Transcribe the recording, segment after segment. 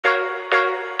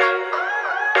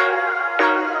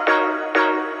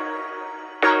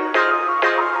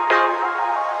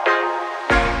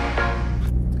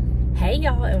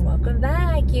Welcome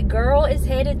back. Your girl is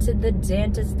headed to the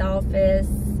dentist office.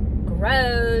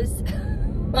 Gross.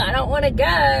 I don't want to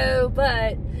go,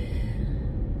 but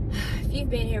if you've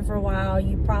been here for a while,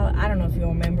 you probably, I don't know if you'll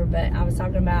remember, but I was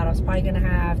talking about I was probably going to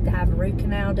have a root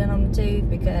canal done on the tooth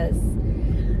because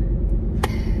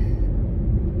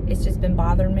it's just been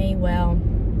bothering me. Well,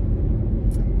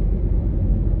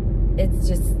 it's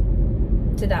just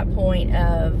to that point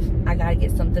of I got to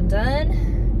get something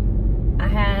done. I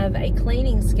have a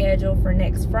cleaning schedule for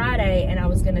next Friday, and I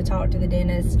was going to talk to the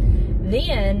dentist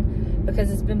then because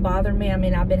it's been bothering me. I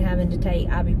mean, I've been having to take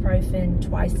ibuprofen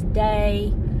twice a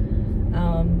day,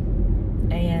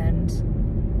 and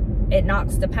it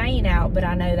knocks the pain out, but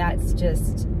I know that's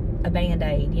just a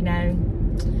Band-Aid, you know?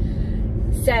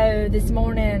 So this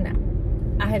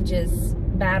morning, I have just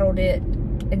battled it,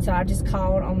 and so I just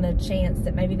called on the chance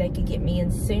that maybe they could get me in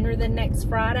sooner than next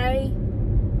Friday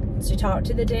to talk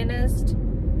to the dentist,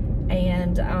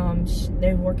 and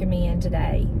they're working me in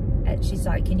today. She's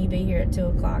like, can you be here at 2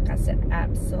 o'clock? I said,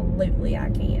 absolutely I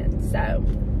can. So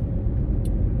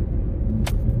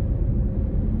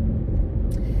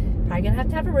probably gonna have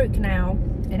to have a root canal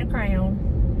and a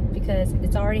crown because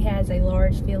it already has a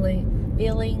large filling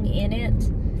in it,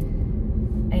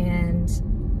 and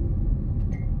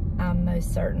I'm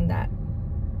most certain that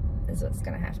is what's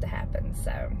gonna have to happen.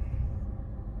 So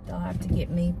they'll have to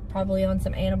get me probably on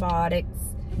some antibiotics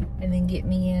and then get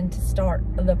me in to start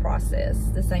the process.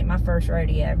 This ain't my first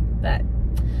rodeo, but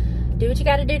do what you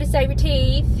got to do to save your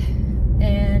teeth.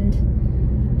 And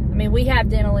I mean, we have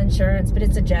dental insurance, but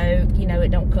it's a joke, you know,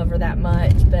 it don't cover that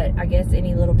much, but I guess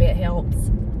any little bit helps.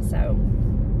 So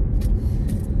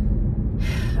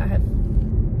I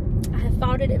have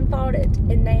fought it,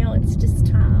 and now it's just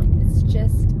time. It's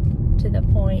just to the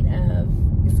point of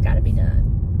it's got to be done.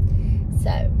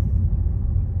 So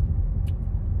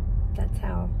that's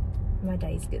how my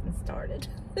day's getting started.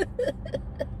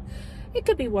 It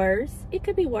could be worse. It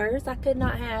could be worse. I could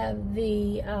not have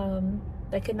the,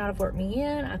 they could not have worked me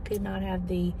in. I could not have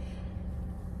the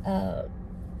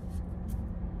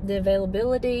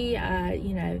availability.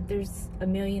 You know, there's a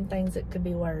million things that could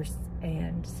be worse.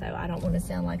 And so I don't want to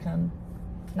sound like I'm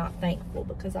not thankful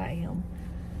because I am.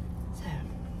 So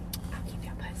I'll keep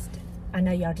y'all posted. I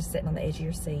know y'all just sitting on the edge of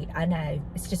your seat. I know.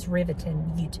 It's just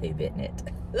riveting YouTube, isn't it?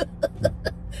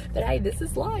 But hey, this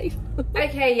is life.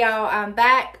 Okay, y'all. I'm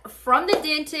back from the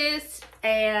dentist,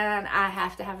 and I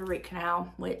have to have a root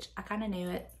canal, which I kind of knew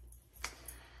it.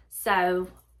 So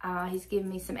he's giving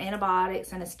me some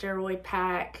antibiotics and a steroid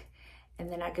pack,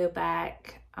 and then I go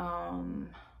back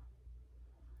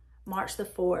March the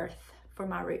 4th for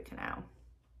my root canal.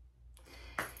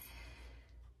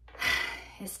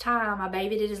 It's time. I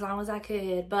babied it as long as I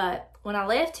could, but when I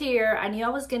left here, I knew I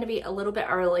was going to be a little bit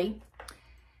early,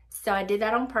 so I did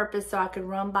that on purpose so I could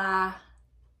run by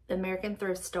the American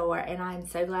thrift store, and I'm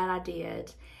so glad I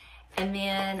did. And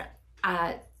then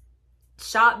I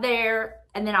shopped there,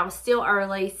 and then I was still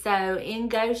early, so in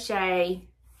Gaucher,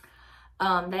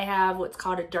 they have what's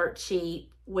called a dirt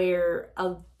sheet, where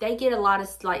they get a lot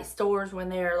of like stores when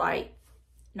they're like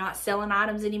not selling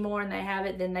items anymore and they have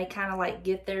it, then they kind of like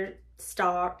get their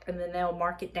stock and then they'll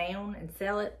mark it down and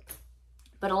sell it.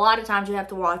 But a lot of times you have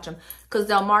to watch them because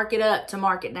they'll mark it up to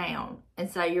mark it down,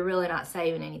 and so you're really not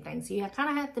saving anything, so you kind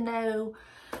of have to know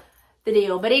the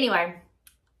deal. But anyway,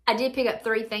 I did pick up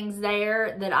 3 things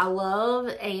there that I love,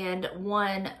 and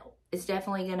one is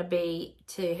definitely going to be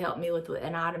to help me with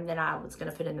an item that I was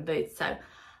going to put in the booth. So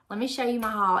let me show you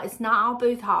my haul. It's not all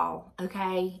booth haul,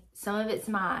 okay? Some of it's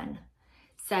mine.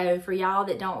 So for y'all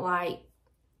that don't like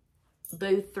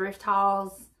booth thrift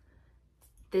hauls,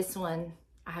 this one,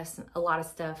 I have a lot of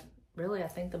stuff. Really, I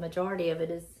think the majority of it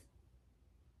is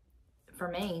for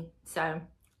me. So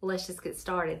let's just get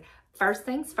started. First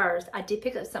things first, I did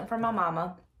pick up something for my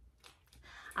mama.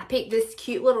 I picked this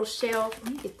cute little shelf.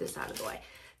 Let me get this out of the way.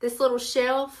 This little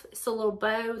shelf, it's a little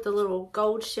bow with a little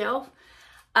gold shelf.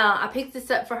 I picked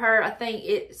this up for her. I think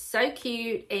it's so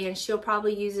cute, and she'll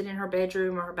probably use it in her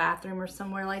bedroom or her bathroom or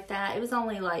somewhere like that. It was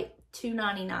only like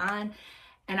 $2.99,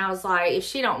 and I was like, if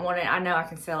she don't want it, I know I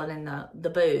can sell it in the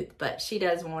booth, but she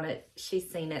does want it. She's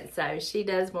seen it, so she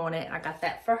does want it. I got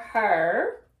that for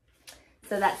her.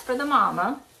 So that's for the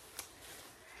mama.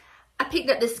 I picked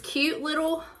up this cute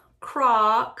little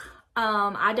crock.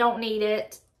 I don't need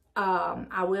it.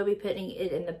 I will be putting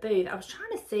it in the booth. I was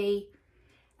trying to see.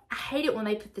 I hate it when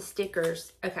they put the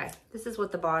stickers. Okay, this is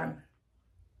what the bottom,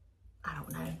 I don't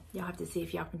know. Y'all have to see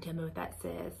if y'all can tell me what that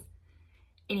says.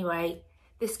 Anyway,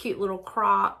 this cute little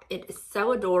crock. It is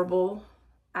so adorable.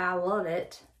 I love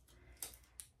it.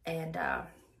 And I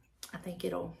think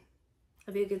it'll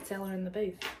be a good seller in the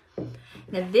booth.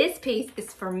 Now this piece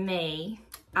is for me.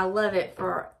 I love it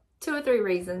for 2 or 3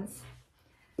 reasons.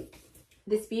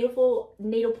 This beautiful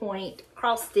needlepoint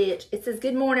cross stitch. It says,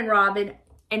 "Good morning, Robin."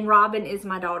 And Robin is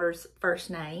my daughter's first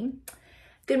name.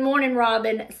 "Good morning,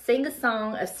 Robin. Sing a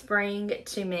song of spring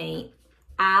to me."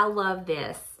 I love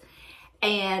this.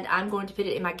 And I'm going to put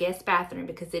it in my guest bathroom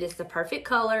because it is the perfect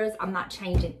colors. I'm not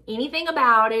changing anything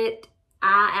about it.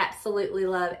 I absolutely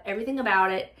love everything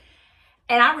about it.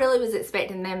 And I really was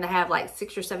expecting them to have like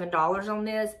 $6 or $7 on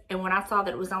this. And when I saw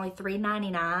that it was only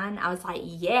 $3.99, I was like,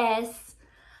 yes.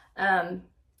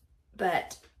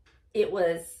 But it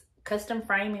was custom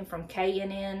framing from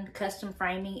K&N Custom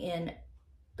Framing in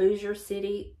Bossier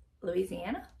City,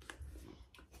 Louisiana.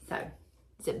 So,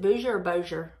 is it Bossier or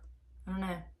Bossier? I don't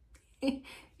know.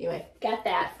 Anyway, got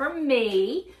that from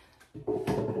me.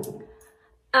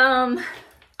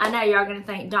 I know y'all gonna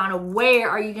think, Donna, where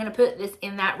are you gonna put this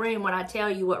in that room when I tell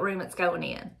you what room it's going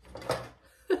in?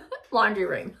 Laundry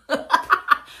room.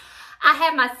 I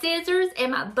have my scissors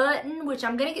and my button, which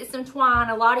I'm gonna get some twine.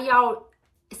 A lot of y'all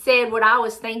said what I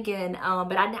was thinking,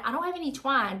 but I don't have any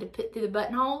twine to put through the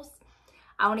buttonholes.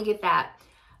 I want to get that.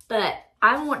 But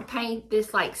I want to paint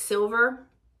this like silver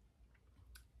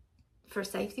for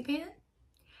safety pin.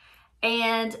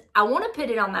 And I want to put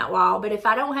it on that wall, but if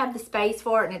I don't have the space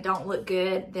for it and it don't look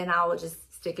good, then I will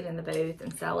just stick it in the booth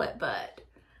and sell it. But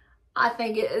I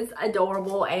think it is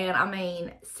adorable. And I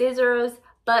mean, scissors,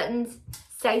 buttons,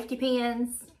 safety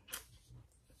pins,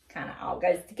 kind of all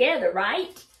goes together,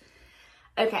 right?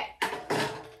 Okay.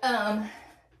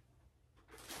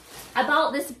 I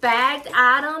bought this bagged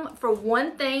item for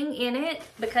one thing in it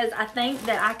because I think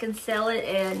that I can sell it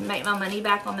and make my money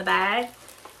back on the bag.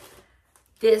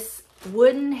 This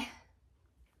wooden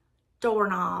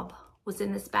doorknob was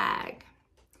in this bag.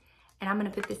 And I'm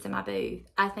going to put this in my booth.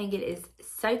 I think it is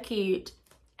so cute.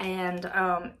 And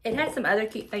it has some other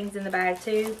cute things in the bag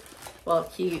too. Well,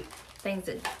 cute things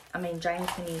that, I mean, James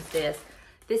can use this.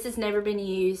 This has never been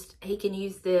used. He can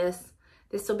use this.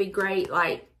 This will be great.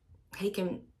 Like, he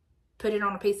can put it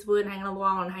on a piece of wood and hang it on the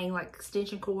wall and hang like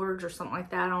extension cords or something like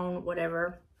that on,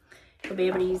 whatever. He'll be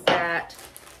able to use that.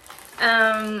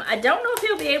 I don't know if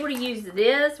he'll be able to use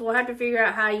this. We'll have to figure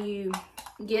out how you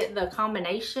get the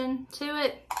combination to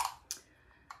it.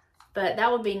 But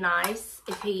that would be nice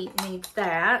if he needs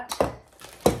that.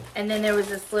 And then there was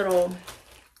this little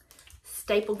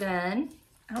staple gun.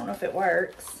 I don't know if it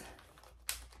works.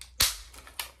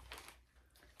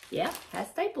 Yeah, has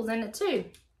staples in it too.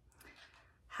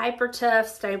 Hyper tough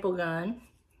staple gun.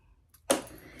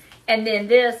 And then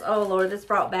this, oh Lord, this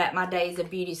brought back my days of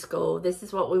beauty school. This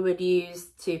is what we would use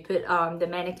to put the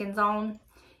mannequins on.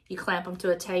 You clamp them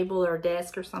to a table or a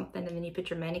desk or something, and then you put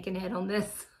your mannequin head on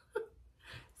this.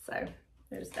 So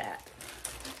there's that.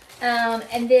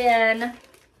 And then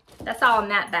that's all in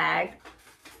that bag.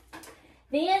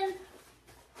 Then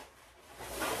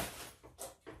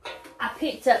I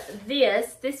picked up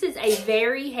this. This is a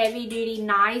very heavy duty,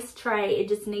 nice tray. It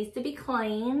just needs to be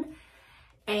clean.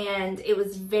 And it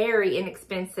was very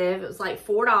inexpensive. It was like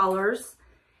 $4.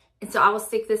 And so I will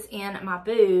stick this in my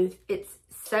booth. It's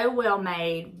so well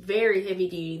made, very heavy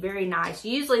duty, very nice.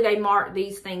 Usually they mark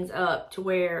these things up to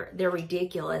where they're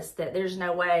ridiculous, that there's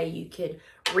no way you could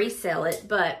resell it.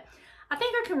 But I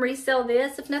think I can resell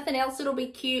this. If nothing else, it'll be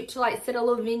cute to like set a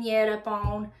little vignette up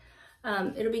on.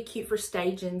 It'll be cute for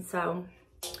staging. So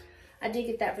I did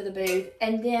get that for the booth.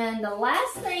 And then the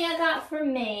last thing I got for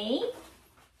me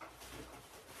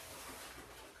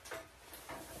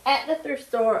at the thrift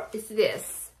store is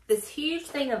this huge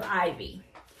thing of ivy.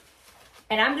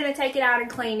 And I'm going to take it out and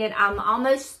clean it. I'm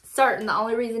almost certain the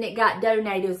only reason it got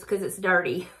donated is because it's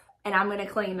dirty. And I'm going to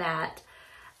clean that.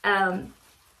 And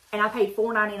I paid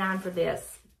 $4.99 for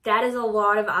this. That is a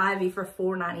lot of ivy for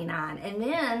 $4.99. And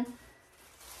then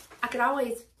I could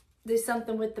always do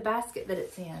something with the basket that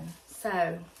it's in.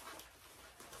 So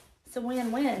it's a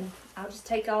win-win. I'll just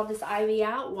take all this ivy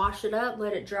out, wash it up,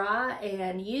 let it dry,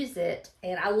 and use it.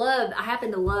 And I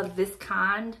happen to love this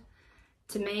kind.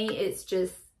 To me, it's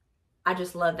just, I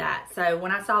just love that. So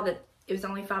when I saw that it was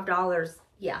only $5,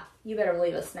 yeah, you better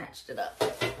believe I snatched it up.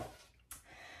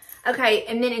 Okay,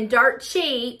 and then in Dirt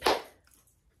Cheap,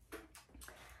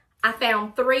 I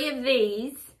found 3 of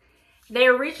these.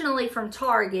 They're originally from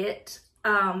Target,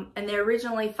 and they're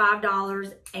originally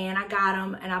 $5, and I got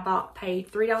them, and I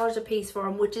paid $3 a piece for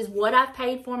them, which is what I've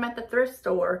paid for them at the thrift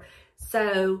store.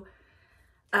 So,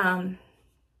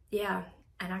 yeah,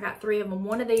 and I got 3 of them.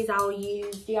 One of these I'll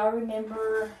use. Do y'all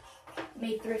remember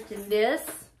me thrifting this?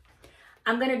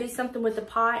 I'm going to do something with the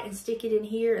pot and stick it in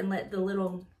here and let the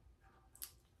little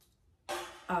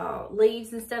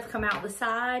leaves and stuff come out the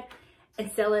side.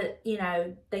 and sell it, you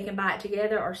know, they can buy it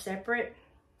together or separate.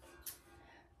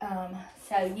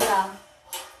 So yeah,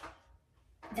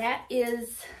 that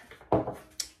is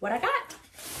what I got.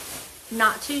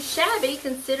 Not too shabby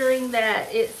considering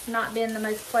that it's not been the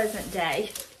most pleasant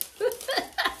day.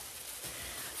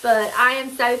 But I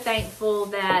am so thankful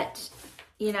that,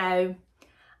 you know,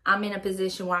 I'm in a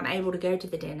position where I'm able to go to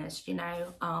the dentist, you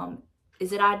know.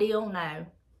 Is it ideal? No.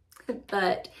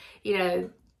 But, you know,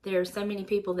 there are so many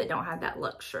people that don't have that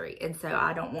luxury. And so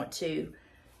I don't want to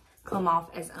come off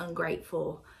as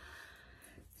ungrateful.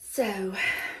 So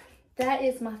that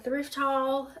is my thrift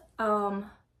haul.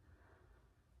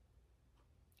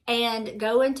 And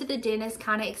going to the dentist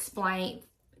kind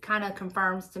of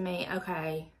confirms to me,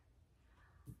 okay,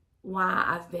 why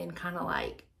I've been kind of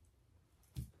like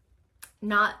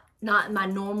not my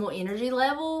normal energy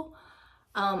level.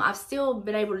 I've still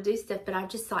been able to do stuff, but I've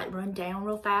just like run down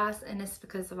real fast, and it's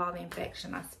because of all the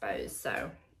infection, I suppose.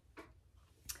 So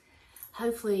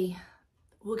hopefully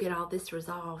we'll get all this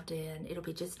resolved, and it'll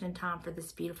be just in time for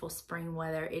this beautiful spring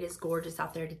weather. It is gorgeous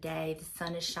out there today. The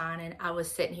sun is shining. I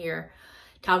was sitting here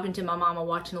talking to my mama,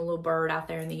 watching a little bird out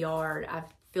there in the yard. I've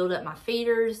filled up my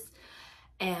feeders,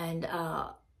 and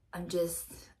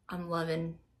I'm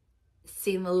loving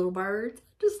seeing the little birds.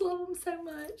 I just love them so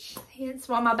much. Hence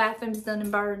why my bathroom's done in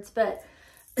birds. But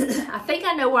I think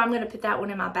I know where I'm going to put that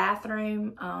one in my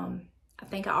bathroom. I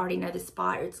think I already know the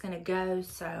spot it's going to go.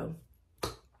 So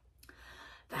if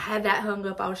I have that hung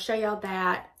up, I'll show y'all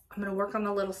that. I'm going to work on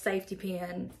the little safety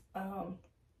pin.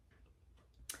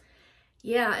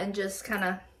 Yeah, and just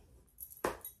kind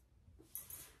of,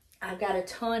 I've got a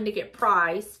ton to get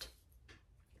priced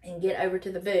and get over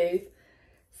to the booth.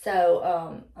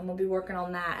 So I'm going to be working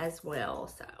on that as well.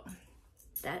 So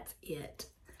that's it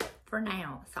for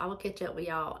now. So I will catch up with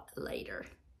y'all later.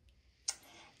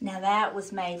 Now that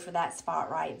was made for that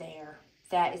spot right there.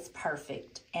 That is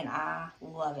perfect, and I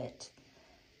love it.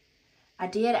 I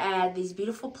did add these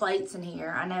beautiful plates in here.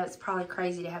 I know it's probably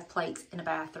crazy to have plates in a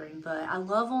bathroom, but I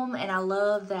love them, and I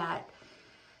love that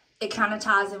it kind of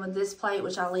ties in with this plate,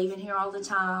 which I leave in here all the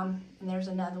time. And there's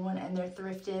another one, and they're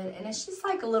thrifted. And it's just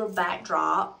like a little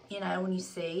backdrop, you know, when you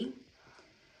see.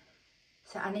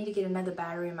 So I need to get another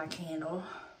battery in my candle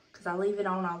because I leave it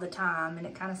on all the time, and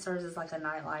it kind of serves as like a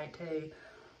nightlight too.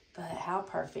 But how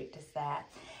perfect is that?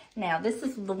 Now, this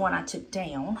is the one I took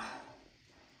down.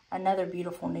 Another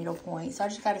beautiful needle point. So I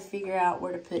just got to figure out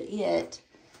where to put it.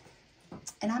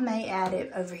 And I may add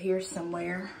it over here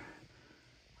somewhere.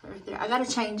 Right there. I got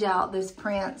to change out those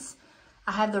prints.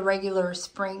 I have the regular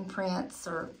spring prints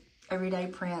or everyday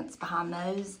prints behind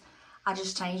those. I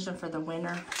just changed them for the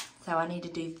winter. So I need to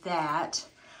do that.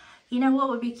 You know what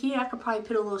would be cute? I could probably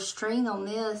put a little string on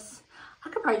this. I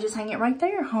could probably just hang it right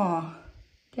there, huh?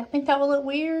 Do y'all think that will look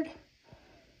weird?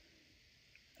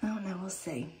 I don't know. We'll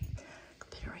see.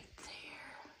 Put it right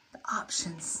there. The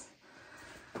options.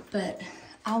 But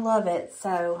I love it.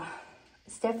 So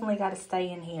it's definitely got to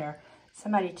stay in here.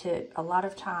 Somebody took a lot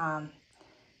of time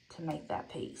to make that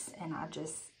piece, and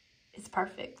it's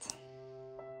perfect.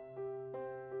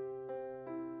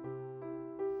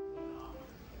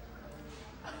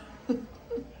 Can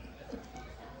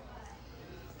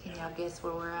y'all guess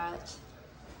where we're at?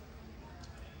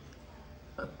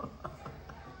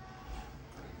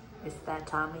 It's that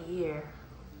time of year.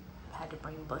 I had to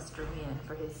bring Buster in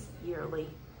for his yearly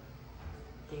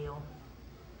deal.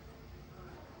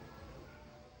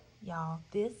 Y'all,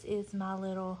 this is my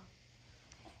little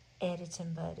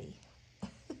editing buddy.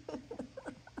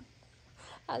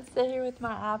 I sit here with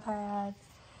my iPad,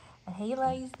 and he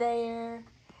lays there,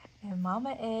 and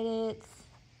Mama edits,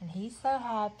 and he's so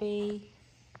happy.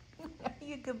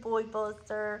 You good boy,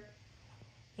 Buster.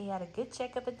 He had a good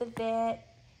checkup at the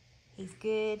vet. He's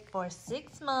good for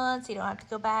 6 months. He don't have to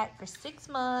go back for 6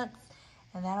 months,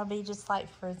 and that'll be just like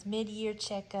for his mid-year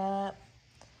checkup.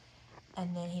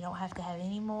 And then he don't have to have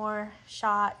any more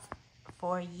shots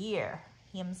for a year.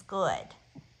 Him's good.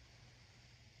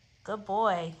 Good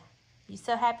boy. You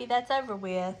so happy that's over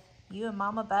with. You and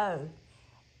Mama both.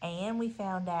 And we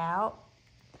found out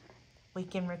we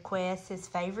can request his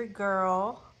favorite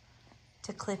girl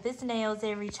to clip his nails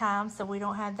every time, so we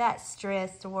don't have that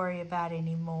stress to worry about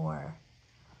anymore.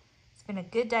 It's been a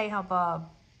good day, huh, Bob?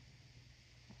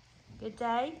 Good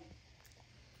day?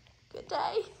 Good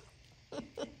day?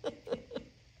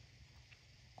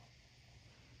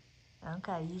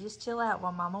 Okay, you just chill out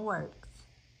while Mama works.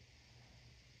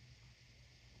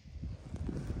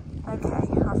 Okay,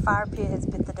 our fire pit has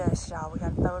bit the dust, y'all. We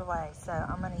gotta throw it away. So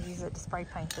I'm gonna use it to spray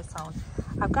paint this on.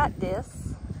 I've got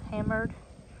this hammered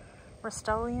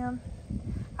Rust-Oleum.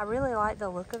 I really like the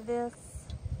look of this.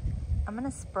 I'm gonna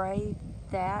spray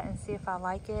that and see if I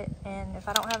like it. And if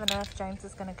I don't have enough, James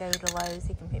is gonna go to Lowe's.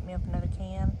 He can pick me up another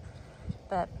can.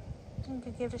 But I'm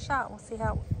gonna give it a shot. We'll see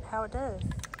how it does.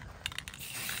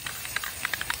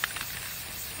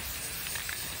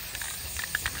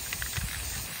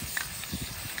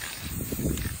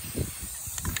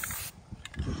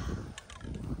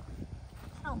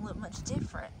 I don't look much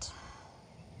different.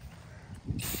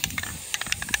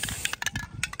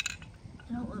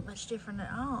 I don't look much different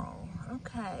at all.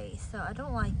 Okay, so I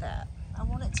don't like that. I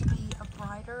want it to be a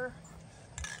brighter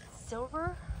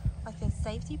silver, like a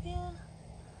safety pin.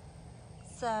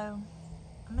 So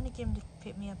I'm gonna get him to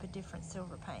pick me up a different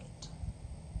silver paint.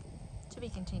 To be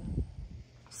continued.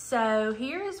 So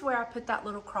here is where I put that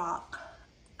little crock.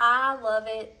 I love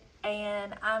it,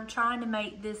 and I'm trying to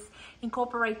make this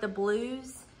incorporate the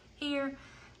blues here.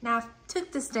 Now I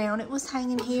took this down, it was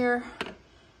hanging here,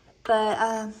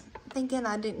 but thinking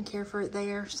I didn't care for it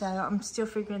there, so I'm still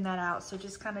figuring that out, so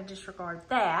just kind of disregard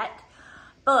that.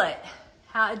 But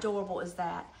how adorable is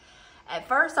that? At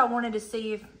first I wanted to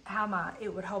see how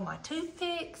it would hold my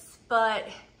toothpicks, but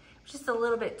it's just a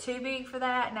little bit too big for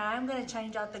that. Now I'm going to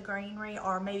change out the greenery,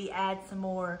 or maybe add some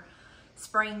more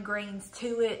spring greens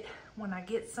to it when I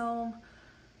get some,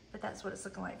 but that's what it's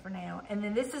looking like for now. And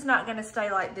then this is not going to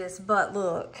stay like this, but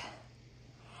look,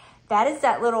 that is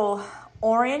that little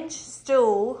orange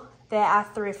stool that I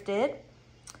thrifted.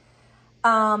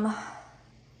 I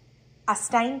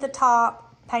stained the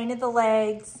top, painted the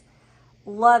legs,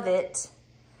 love it.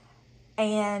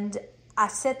 And I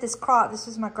set this crock, this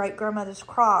is my great grandmother's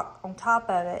crock, on top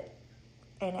of it,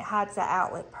 and it hides the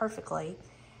outlet perfectly.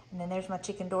 And then there's my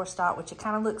chicken doorstop, which it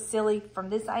kind of looks silly from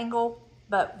this angle,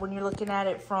 but when you're looking at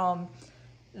it from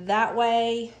that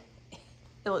way,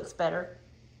 it looks better.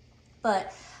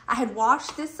 But I had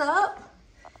washed this up,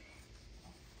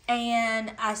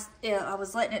 and I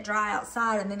was letting it dry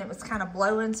outside, and then it was kind of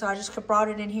blowing, so I just brought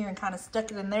it in here and kind of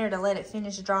stuck it in there to let it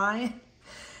finish drying.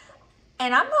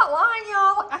 And I'm not lying,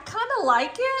 y'all, I kind of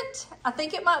like it. I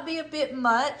think it might be a bit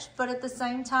much, but at the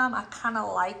same time, I kind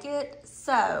of like it.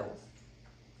 So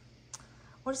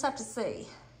we'll just have to see.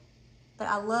 But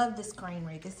I love this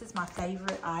greenery. This is my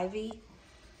favorite ivy.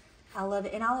 I love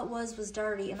it. And all it was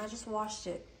dirty, and I just washed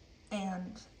it.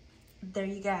 And there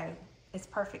you go. It's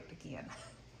perfect again.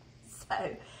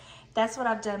 So that's what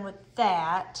I've done with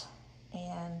that.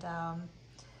 And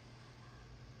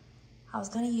I was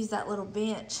going to use that little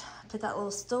bench, put that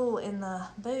little stool in the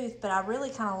booth, but I really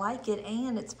kind of like it,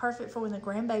 and it's perfect for when the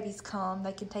grandbabies come.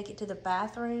 They can take it to the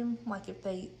bathroom, like if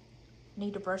they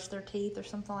need to brush their teeth or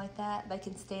something like that. They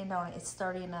can stand on it. It's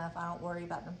sturdy enough. I don't worry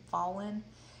about them falling.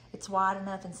 It's wide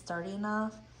enough and sturdy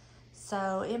enough.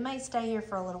 So it may stay here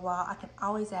for a little while. I can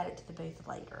always add it to the booth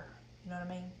later. You know what I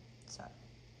mean? So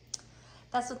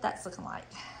that's what that's looking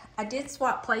like. I did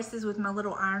swap places with my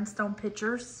little ironstone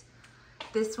pitchers.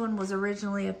 This one was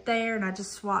originally up there, and I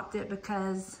just swapped it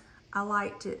because I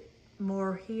liked it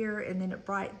more here, and then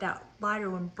that lighter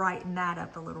one brightened that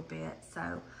up a little bit.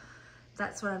 So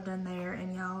that's what I've done there.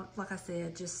 And y'all, like I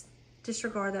said, just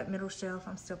disregard that middle shelf.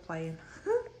 I'm still playing.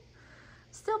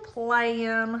 Still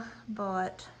playing,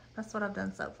 but that's what I've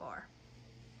done so far.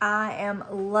 I am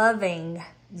loving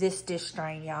this dish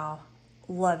drain, y'all.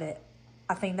 Love it.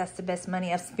 I think that's the best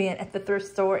money I've spent at the thrift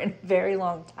store in a very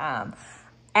long time.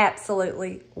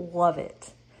 Absolutely love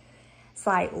it. It's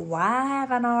like, why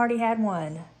haven't I already had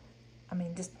one? I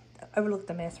mean, just overlook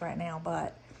the mess right now,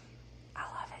 but I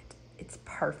love it. It's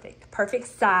perfect. Perfect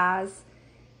size.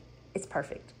 It's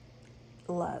perfect.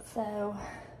 Love. So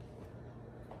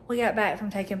we got back from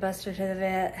taking Buster to the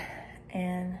vet,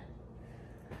 and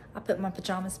I put my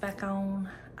pajamas back on.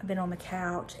 I've been on the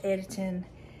couch editing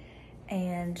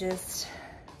and just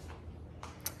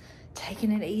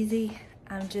taking it easy.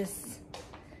 I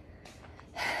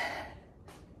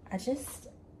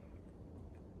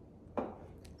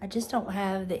just don't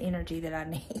have the energy that I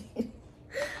need.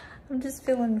 I'm just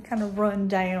feeling kind of run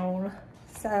down.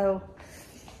 So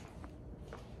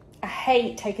I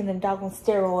hate taking them doggone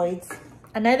steroids.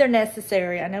 I know they're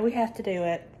necessary. I know we have to do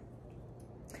it.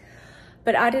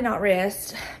 But I did not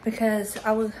rest because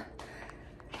I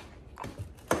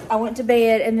went to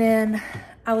bed, and then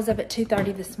I was up at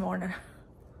 2:30 this morning.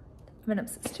 I've been up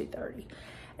since 2:30.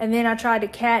 And then I tried to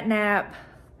cat nap.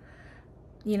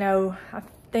 You know, I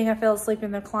think I fell asleep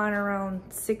in the recliner around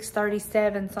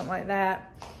 6:37, something like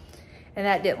that. And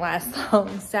that didn't last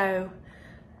long. So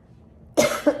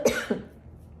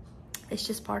it's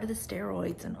just part of the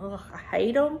steroids. And ugh, I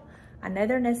hate them. I know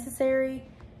they're necessary,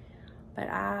 but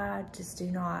I just do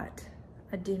not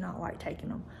like taking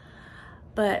them.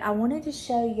 But I wanted to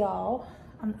show y'all,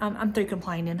 I'm through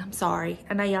complaining. I'm sorry.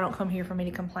 I know y'all don't come here for me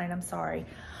to complain. I'm sorry.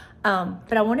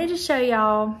 But I wanted to show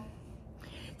y'all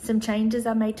some changes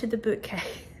I made to the bookcase.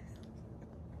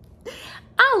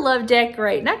 I love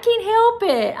decorating. I can't help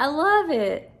it. I love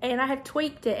it. And I have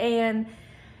tweaked it. And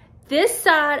this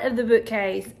side of the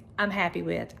bookcase, I'm happy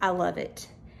with. I love it.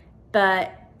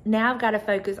 But now I've got to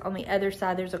focus on the other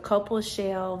side. There's a couple of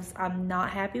shelves I'm not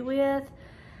happy with.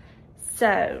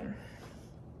 So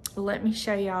let me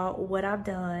show y'all what I've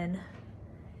done.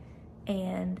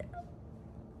 And,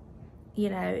 you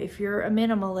know, if you're a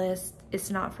minimalist,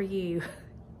 it's not for you.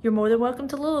 You're more than welcome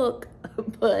to look,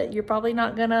 but you're probably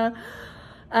not gonna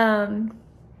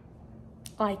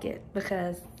like it,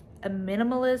 because a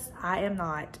minimalist, I am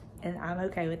not, and I'm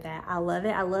okay with that. I love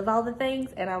it. I love all the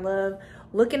things, and I love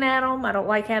looking at them. I don't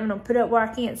like having them put up where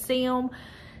I can't see them.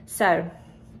 So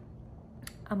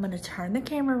I'm gonna turn the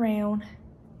camera around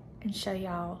and show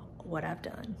y'all what I've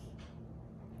done.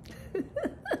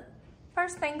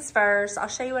 First things first, I'll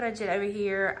show you what I did over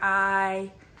here.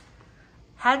 I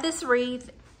had this wreath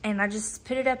and I just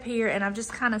put it up here, and I've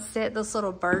just kind of set this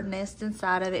little bird nest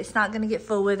inside of it. It's not gonna get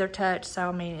full with or touch, so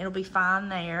I mean, it'll be fine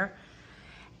there.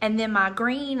 And then my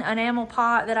green enamel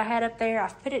pot that I had up there,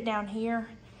 I've put it down here,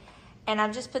 and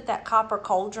I've just put that copper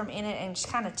cauldron in it and just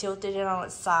kind of tilted it on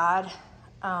its side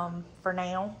for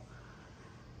now.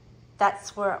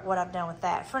 That's what I've done with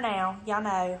that for now. Y'all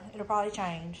know, it'll probably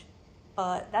change,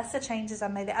 but that's the changes I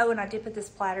made. Oh, and I did put this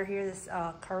platter here, this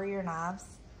courier knives.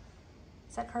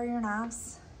 Is that courier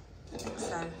knives? I think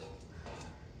so.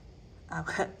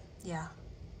 Okay, yeah.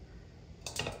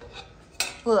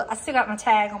 Look, I still got my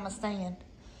tag on my stand.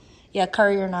 Yeah,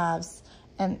 courier knives.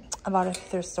 And I bought it at the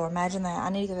thrift store. Imagine that. I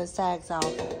need to get those tags off.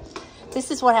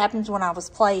 This is what happens when I was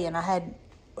playing. I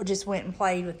just went and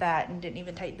played with that and didn't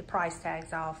even take the price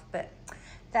tags off. But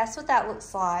that's what that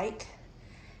looks like.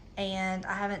 And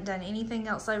I haven't done anything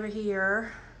else over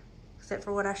here except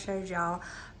for what I showed y'all.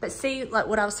 But see, like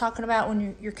what I was talking about,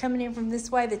 when you're coming in from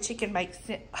this way, the chicken makes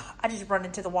sense. I just run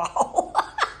into the wall.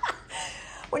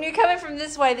 When you're coming from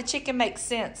this way, the chicken makes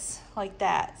sense like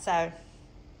that. So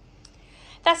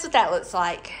that's what that looks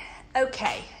like.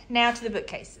 Okay, now to the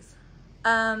bookcases.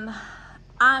 I'm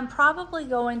probably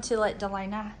going to let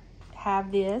Donna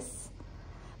have this,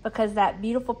 because that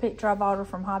beautiful picture I bought her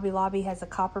from Hobby Lobby has a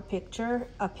copper pitcher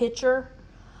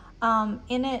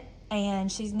in it,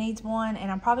 and she needs one, and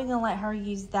I'm probably gonna let her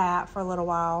use that for a little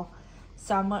while.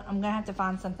 So I'm gonna have to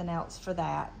find something else for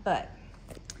that. But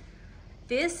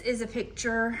this is a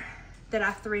picture that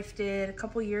I thrifted a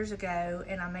couple years ago,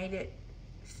 and I made it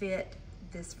fit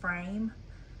this frame.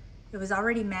 It was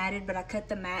already matted, but I cut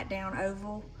the mat down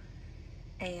oval,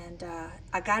 and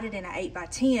I got it in an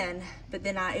 8x10, but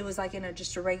then it was like in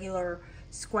just a regular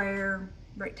square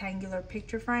rectangular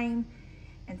picture frame.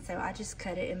 And so I just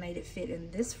cut it and made it fit in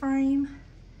this frame,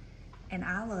 and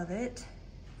I love it.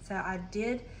 So I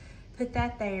did put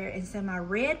that there. And so my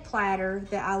red platter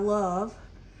that I love,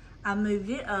 I moved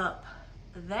it up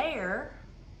there.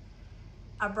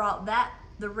 I brought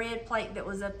the red plate that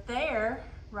was up there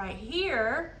right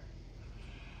here.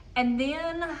 And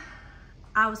then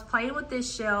I was playing with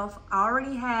this shelf. I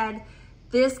already had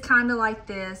this kind of like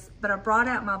this, but I brought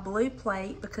out my blue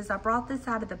plate because I brought this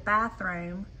out of the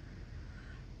bathroom.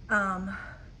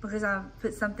 Because I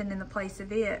put something in the place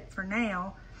of it for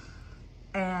now,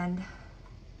 and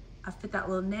I put that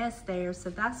little nest there. So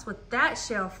that's what that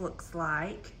shelf looks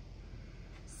like.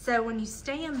 So when you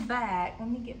stand back, let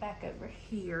me get back over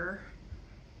here.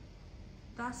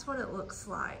 That's what it looks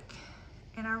like.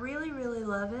 And I really, really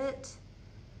love it.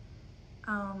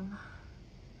 I'm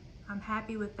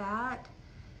happy with that.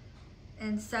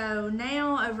 And so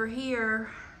now over here,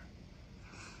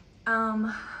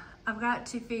 I've got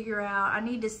to figure out, I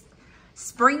need to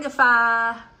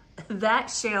springify that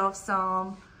shelf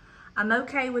some. I'm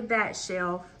okay with that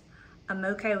shelf. I'm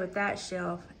okay with that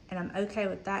shelf. And I'm okay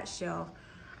with that shelf.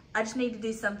 I just need to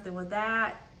do something with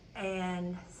that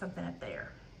and something up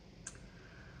there.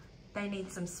 They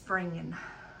need some springing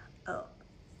up.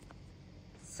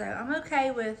 So I'm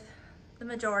okay with the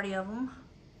majority of them.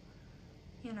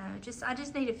 You know, I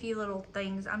just need a few little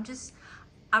things.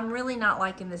 I'm really not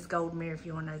liking this gold mirror, if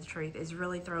you want to know the truth. It's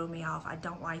really throwing me off. I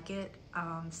don't like it.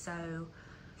 So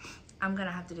I'm going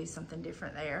to have to do something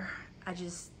different there. I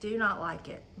just do not like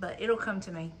it, but it'll come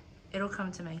to me. It'll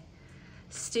come to me.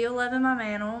 Still loving my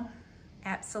mantle.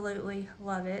 Absolutely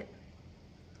love it.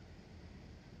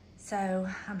 So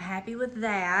I'm happy with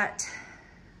that.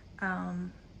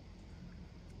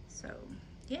 So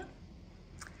yeah,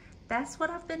 that's what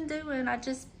I've been doing. I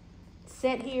just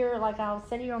sit here, I'll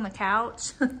sit here on the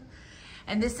couch.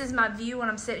 And this is my view when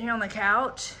I'm sitting here on the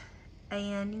couch.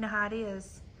 And you know how it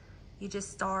is. You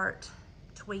just start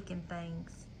tweaking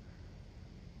things.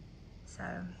 So,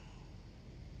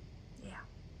 yeah.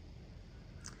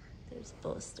 There's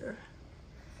Buster.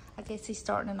 I guess he's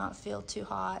starting to not feel too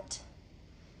hot.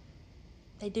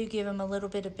 They do give him a little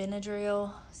bit of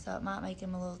Benadryl, so it might make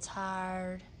him a little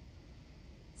tired.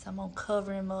 So I'm gonna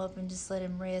cover him up and just let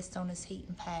him rest on his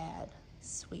heating pad.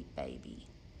 Sweet baby.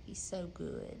 He's so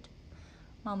good.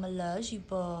 Mama loves you,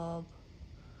 Bob.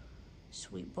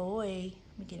 Sweet boy.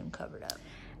 Let me get him covered up.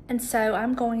 And so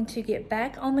I'm going to get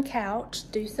back on the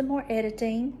couch, do some more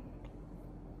editing.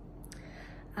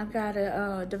 I've got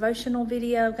a devotional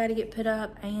video got to get put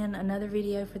up and another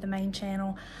video for the main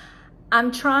channel.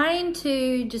 I'm trying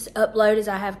to just upload as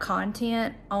I have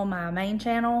content on my main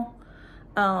channel.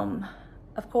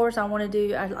 Of course, I want to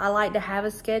do, I like to have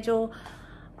a schedule,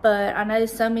 but I know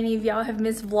so many of y'all have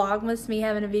missed Vlogmas, me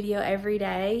having a video every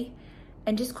day.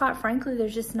 And just quite frankly,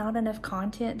 there's just not enough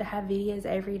content to have videos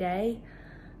every day.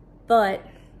 But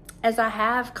as I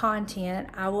have content,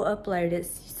 I will upload it.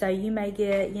 So you may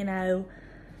get, you know,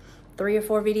 3 or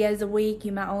 4 videos a week.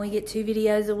 You might only get 2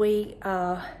 videos a week.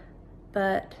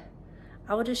 But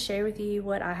I will just share with you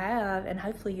what I have and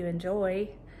hopefully you enjoy.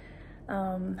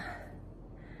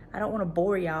 I don't want to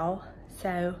bore y'all.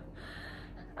 So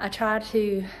I try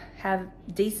to have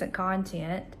decent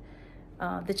content.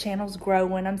 The channel's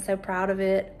growing. I'm so proud of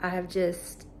it. I'm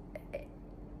just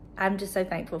so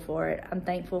thankful for it. I'm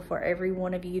thankful for every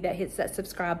one of you that hits that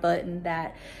subscribe button,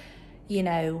 that, you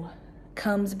know,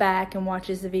 comes back and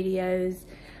watches the videos,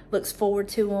 looks forward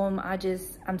to them.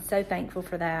 I'm so thankful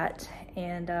for that.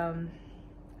 And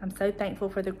I'm so thankful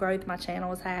for the growth my channel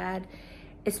has had.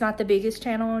 It's not the biggest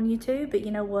channel on YouTube, but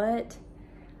you know what?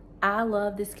 I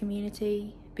love this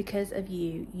community because of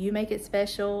you. You make it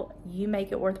special. You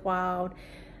make it worthwhile.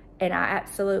 And I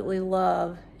absolutely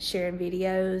love sharing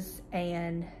videos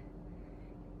and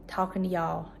talking to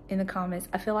y'all in the comments.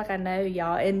 I feel like I know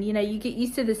y'all. And you know, you get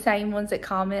used to the same ones that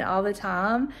comment all the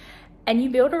time. And you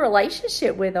build a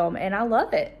relationship with them. And I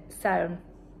love it. So,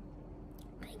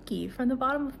 thank you from the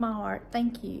bottom of my heart.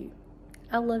 Thank you.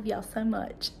 I love y'all so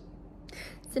much.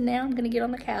 So now I'm going to get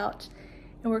on the couch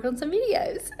and work on some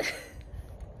videos.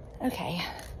 Okay,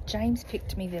 James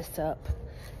picked me this up.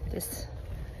 This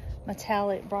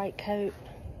metallic bright coat.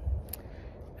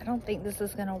 I don't think this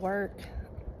is going to work.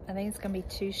 I think it's going to be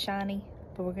too shiny,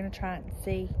 but we're going to try it and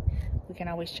see. We can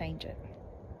always change it.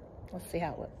 Let's see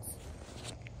how it looks.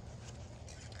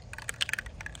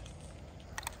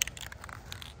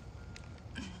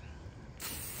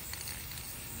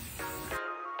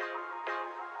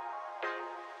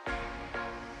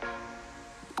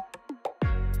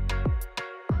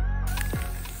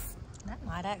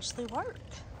 Might actually work.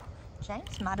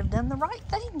 James might have done the right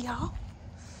thing, y'all.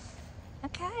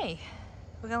 Okay,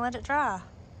 we're gonna let it dry.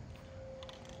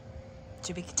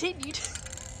 To be continued.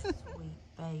 Sweet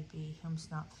baby, him's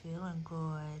not feeling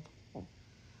good.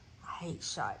 I hate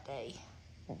shot day.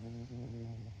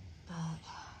 But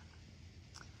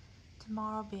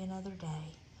tomorrow will be another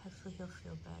day. Hopefully he'll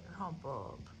feel better. Oh,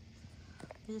 Bob.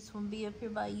 This one be up here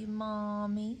by you,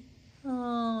 Mommy.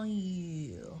 Oh,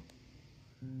 yeah.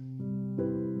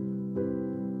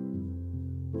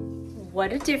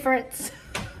 What a difference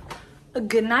a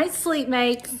good night's sleep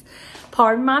makes.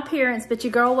 Pardon my appearance, but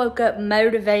your girl woke up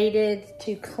motivated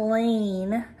to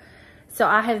clean. So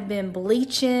I have been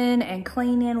bleaching and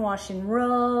cleaning, washing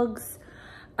rugs,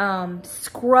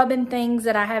 scrubbing things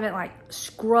that I haven't like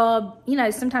scrubbed. You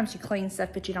know, sometimes you clean stuff,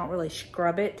 but you don't really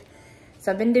scrub it.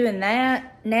 So I've been doing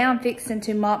that. Now I'm fixing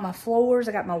to mop my floors.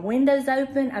 I got my windows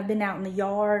open. I've been out in the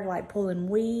yard, like pulling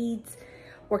weeds,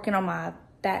 working on my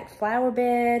back flower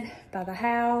bed by the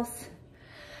house.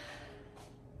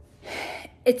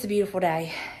 It's a beautiful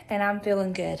day and I'm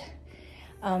feeling good.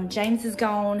 James is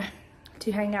gone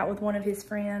to hang out with one of his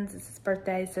friends. It's his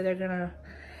birthday, so they're gonna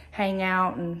hang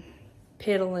out and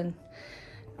piddle and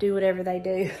do whatever they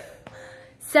do.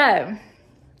 So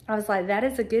I was like, that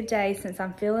is a good day since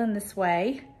I'm feeling this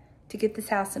way to get this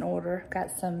house in order.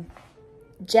 Got some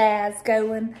jazz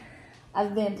going.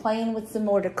 I've been playing with some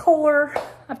more decor.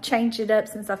 I've changed it up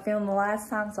since I filmed the last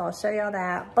time, so I'll show y'all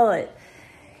that. But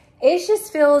it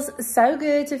just feels so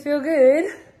good to feel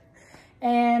good.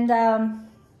 And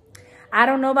I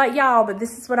don't know about y'all, but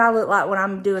this is what I look like when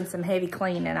I'm doing some heavy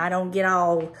cleaning. I don't get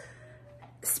all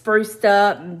spruced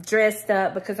up and dressed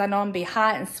up because I know I'm gonna be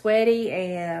hot and sweaty,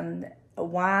 and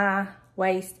why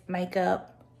waste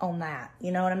makeup on that?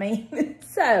 You know what I mean?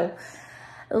 So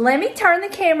let me turn the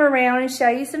camera around and show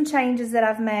you some changes that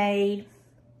I've made.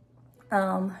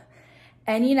 And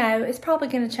you know, it's probably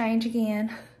gonna change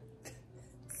again.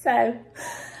 So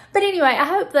But anyway, I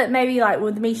hope that maybe like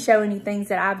with me showing you things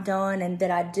that I've done and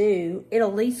that I do, it'll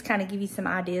at least kind of give you some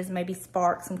ideas, maybe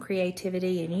spark some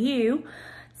creativity in you.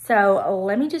 So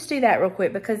let me just do that real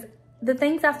quick, because the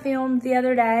things I filmed the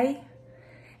other day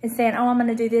and saying, oh, I'm going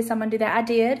to do this, I'm going to do that, I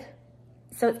did.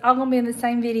 So it's all going to be in the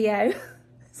same video.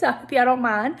 So I hope y'all don't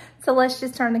mind. So let's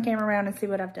just turn the camera around and see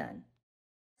what I've done.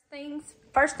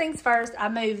 First things first, I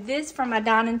moved this from my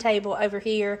dining table over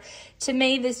here. To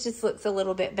me, this just looks a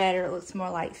little bit better. It looks more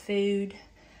like food.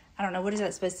 I don't know, what is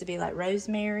that supposed to be, like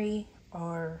rosemary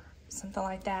or something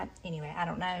like that? Anyway, I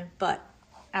don't know, but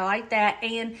I like that.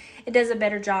 And it does a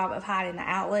better job of hiding the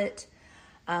outlet.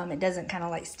 It doesn't kind of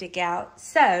like stick out.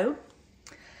 So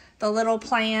the little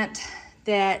plant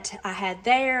that I had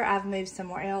there, I've moved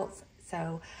somewhere else.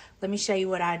 So let me show you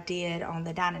what I did on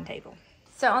the dining table.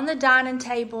 So on the dining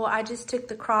table, I just took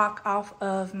the crock off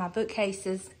of my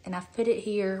bookcases and I've put it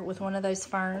here with one of those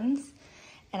ferns.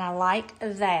 And I like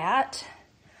that.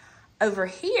 Over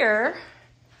here,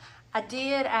 I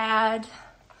did add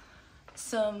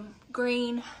some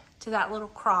green to that little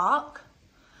crock.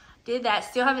 Did that.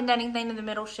 Still haven't done anything to the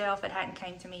middle shelf. It hadn't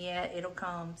came to me yet. It'll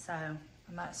come, so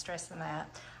I'm not stressing that.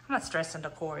 I'm not stressing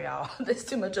decor, y'all. There's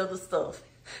too much other stuff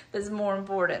that's more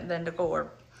important than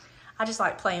decor. I just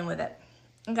like playing with it.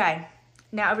 Okay,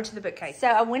 now over to the bookcase. So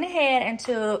I went ahead and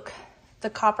took the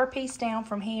copper piece down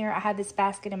from here. I had this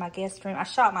basket in my guest room. I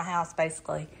shot my house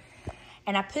basically.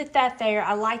 And I put that there.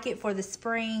 I like it for the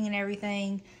spring and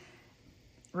everything.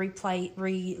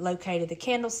 Relocated the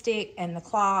candlestick and the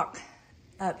clock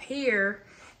up here.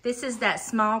 This is that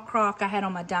small crock I had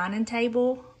on my dining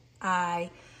table.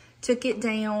 I took it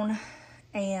down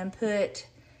and put,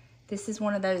 this is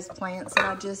one of those plants that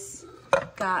I just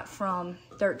got from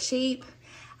Dirt Cheap.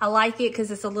 I like it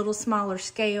because it's a little smaller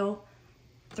scale.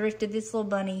 Thrifted this little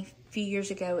bunny a few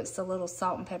years ago. It's the little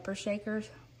salt and pepper shakers.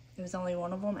 It was only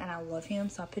one of them and I love him,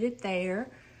 so I put it there.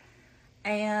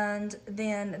 And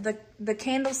then the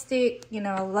candlestick, you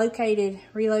know, I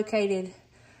relocated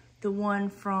the one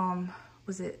from,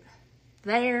 was it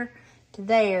there to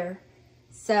there?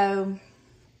 So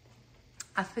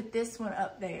I put this one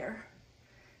up there.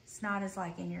 It's not as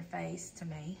like in your face to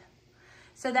me.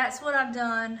 So that's what I've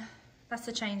done. That's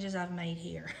the changes I've made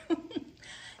here.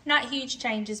 Not huge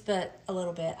changes, but a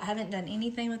little bit. I haven't done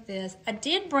anything with this. I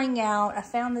did bring out, I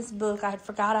found this book. I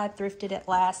forgot I thrifted it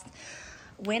last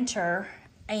winter.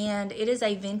 And it is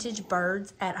a vintage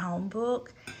birds at home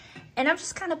book. And I've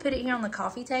just kind of put it here on the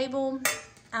coffee table.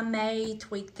 I may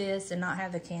tweak this and not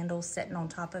have the candles sitting on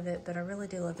top of it, but I really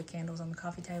do love the candles on the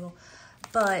coffee table.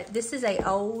 But this is an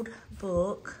old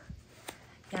book.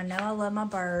 Y'all know I love my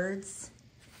birds.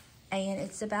 And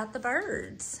it's about the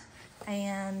birds.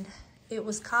 And it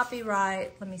was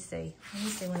copyright, let me see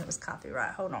when it was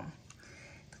copyright. Hold on.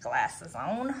 The glasses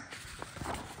on.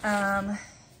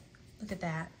 Look at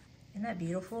that. Isn't that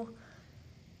beautiful?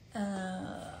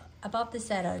 I bought this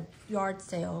at a yard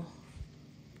sale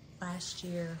last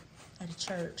year at a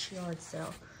church yard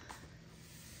sale.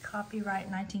 Copyright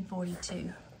 1942.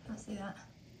 I see that.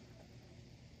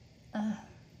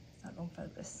 It's not gonna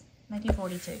focus.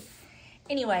 1942.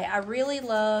 Anyway, I really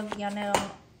love, y'all know,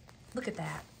 look at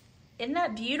that. Isn't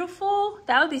that beautiful?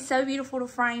 That would be so beautiful to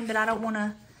frame, but I don't want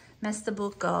to mess the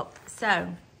book up.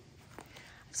 So,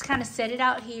 just kind of set it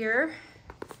out here.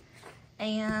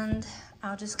 And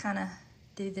I'll just kind of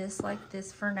do this like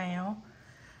this for now.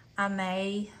 I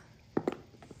may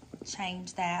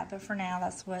change that, but for now, I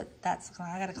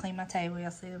got to clean my table.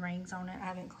 You'll see the rings on it. I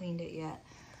haven't cleaned it yet.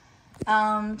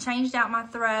 Changed out my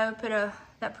throw, put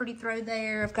that pretty throw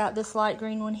there. I've got this light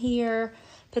green one here.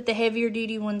 Put the heavier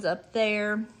duty ones up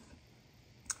there.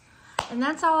 And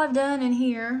that's all I've done in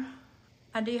here.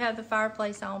 I do have the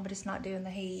fireplace on, but it's not doing the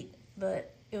heat.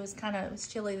 But it was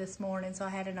chilly this morning, so I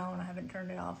had it on. I haven't turned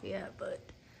it off yet, but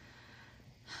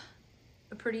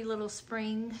a pretty little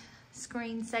spring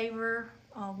screensaver.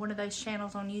 One of those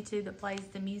channels on YouTube that plays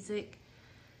the music.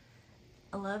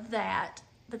 I love that.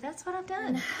 But that's what I've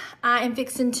done. I am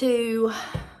fixing to,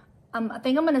 I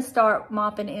think I'm gonna start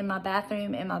mopping in my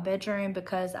bathroom and my bedroom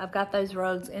because I've got those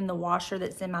rugs in the washer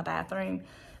that's in my bathroom.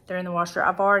 They're in the washer.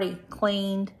 I've already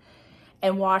cleaned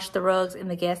and washed the rugs in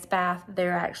the guest bath.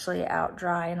 They're actually out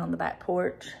drying on the back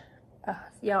porch.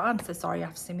 Y'all, I'm so sorry you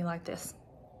have to see me like this.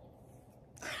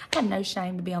 I have no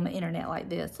shame to be on the internet like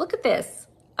this. Look at this.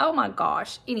 Oh my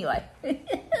gosh. Anyway.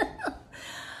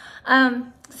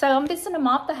 So I'm fixing to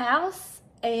mop the house.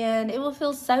 And it will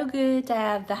feel so good to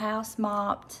have the house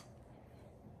mopped.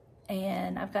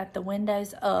 And I've got the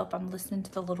windows up. I'm listening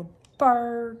to the little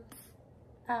birds.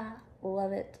 I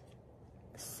love it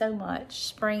so much.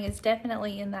 Spring is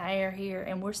definitely in the air here.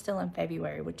 And we're still in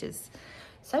February, which is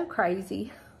So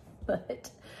crazy, but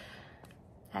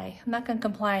hey, I'm not gonna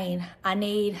complain. I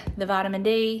need the vitamin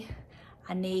D.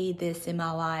 I need this in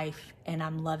my life, and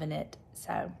I'm loving it.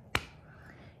 So,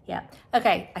 yeah.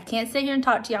 Okay, I can't sit here and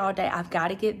talk to y'all all day. I've got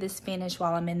to get this finished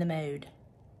while I'm in the mood.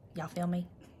 Y'all feel me?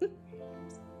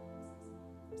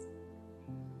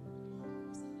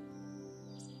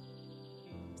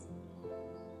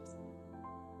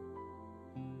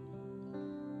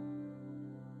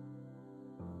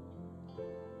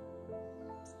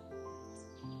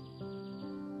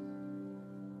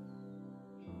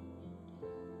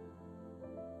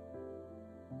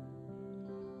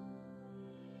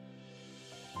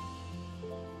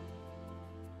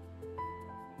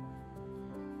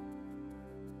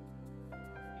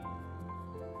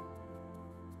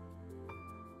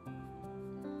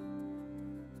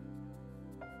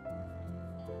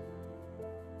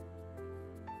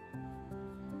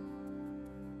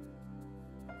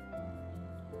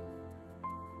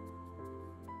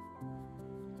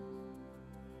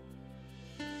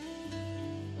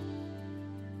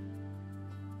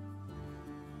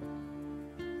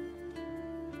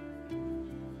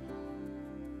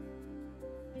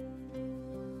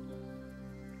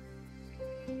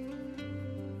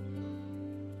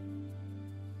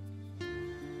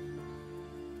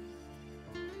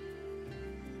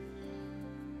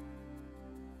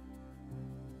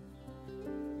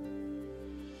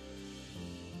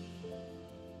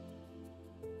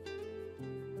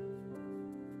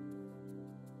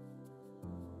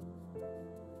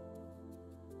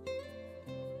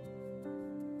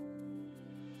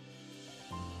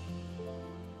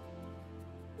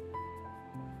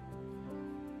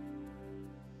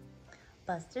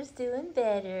 Buster's doing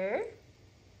better.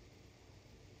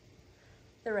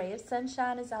 The ray of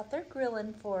sunshine is out there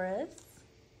grilling for us.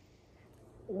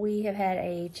 We have had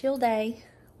a chill day.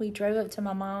 We drove up to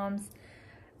my mom's,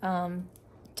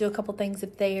 do a couple things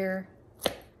up there,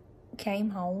 came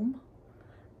home,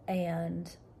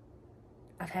 and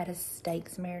I've had a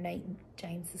steaks marinating.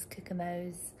 James is cooking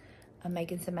those. I'm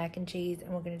making some mac and cheese,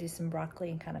 and we're gonna do some broccoli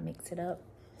and kind of mix it up.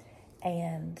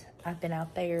 And I've been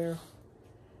out there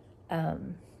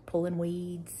pulling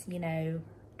weeds, you know,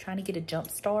 trying to get a jump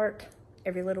start.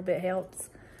 Every little bit helps.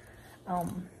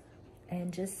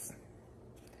 And just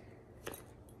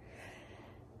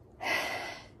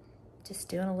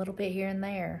doing a little bit here and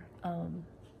there.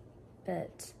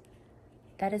 But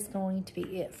that is going to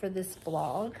be it for this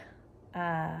vlog.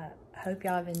 I hope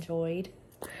y'all have enjoyed.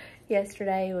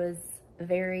 Yesterday was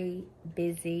very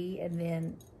busy, and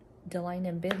then Delane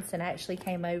and Benson actually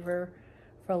came over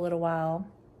for a little while,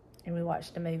 and we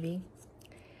watched a movie.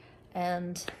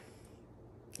 And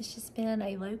it's just been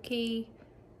a low-key,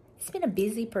 it's been a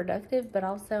busy, productive, but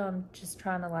also I'm just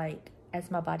trying to, like, as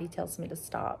my body tells me to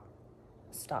stop,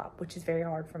 which is very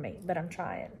hard for me, but I'm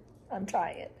trying.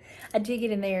 I did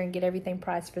get in there and get everything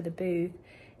priced for the booth,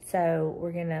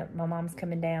 so my mom's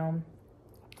coming down.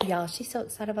 Y'all, she's so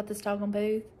excited about this doggone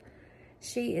booth.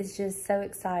 She is just so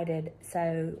excited.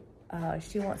 So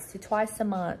she wants to twice a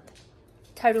month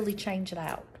totally change it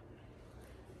out.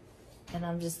 And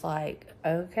I'm just like,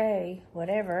 okay,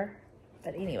 whatever.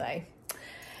 But anyway,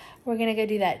 we're going to go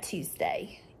do that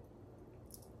Tuesday.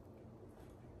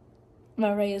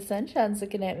 My ray of sunshine's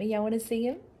looking at me. Y'all want to see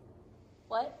him?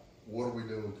 What? What are we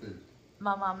doing Tuesday?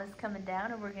 My mama's coming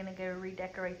down, and we're going to go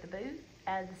redecorate the booth,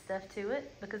 add the stuff to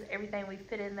it, because everything we've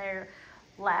put in there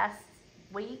last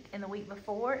week and the week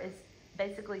before is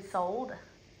basically sold,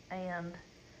 and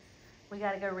we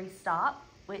got to go restock,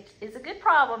 which is a good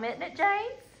problem, isn't it,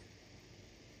 James?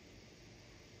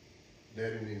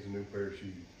 Daddy needs a new pair of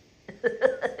shoes.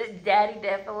 Daddy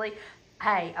definitely.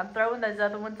 Hey, I'm throwing those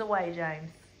other ones away,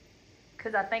 James,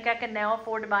 because I think I can now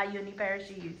afford to buy you a new pair of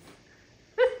shoes.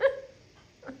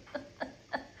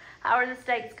 How are the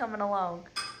steaks coming along?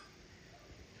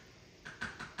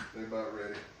 They're about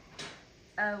ready.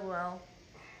 Oh, well,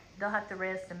 they'll have to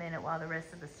rest a minute while the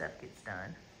rest of the stuff gets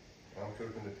done. I'm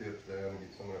cooking the tips down and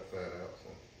get some of that fat out. So.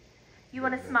 You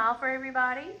want to smile for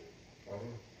everybody? Uh-huh.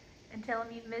 And tell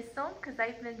them you've missed them? Because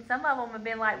some of them have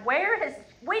been like, we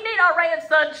need our ray of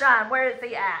sunshine. Where is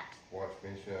he at? Watch me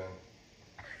shine.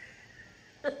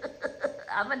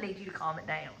 I'm going to need you to calm it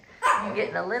down. You're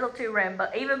getting a little too rambo.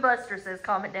 Even Buster says,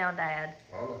 calm it down, Dad.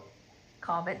 I know.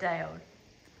 Calm it down.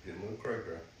 Getting a little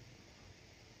cray-cray.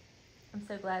 I'm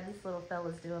so glad this little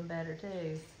fella's doing better,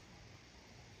 too.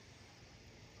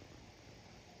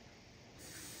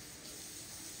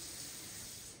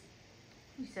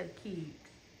 You're so cute.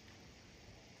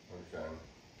 I'm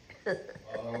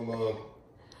shining.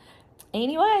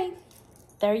 Anyway,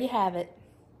 there you have it.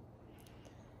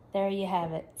 There you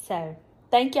have it. So,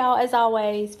 thank y'all as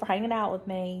always for hanging out with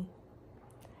me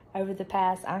over the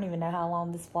past, I don't even know how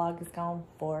long this vlog has gone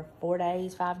for. 4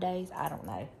 days, 5 days, I don't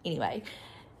know. Anyway,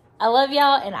 I love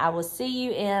y'all, and I will see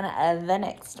you in the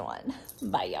next one.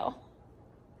 Bye, y'all.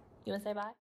 You want to say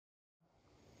bye?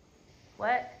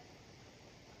 What?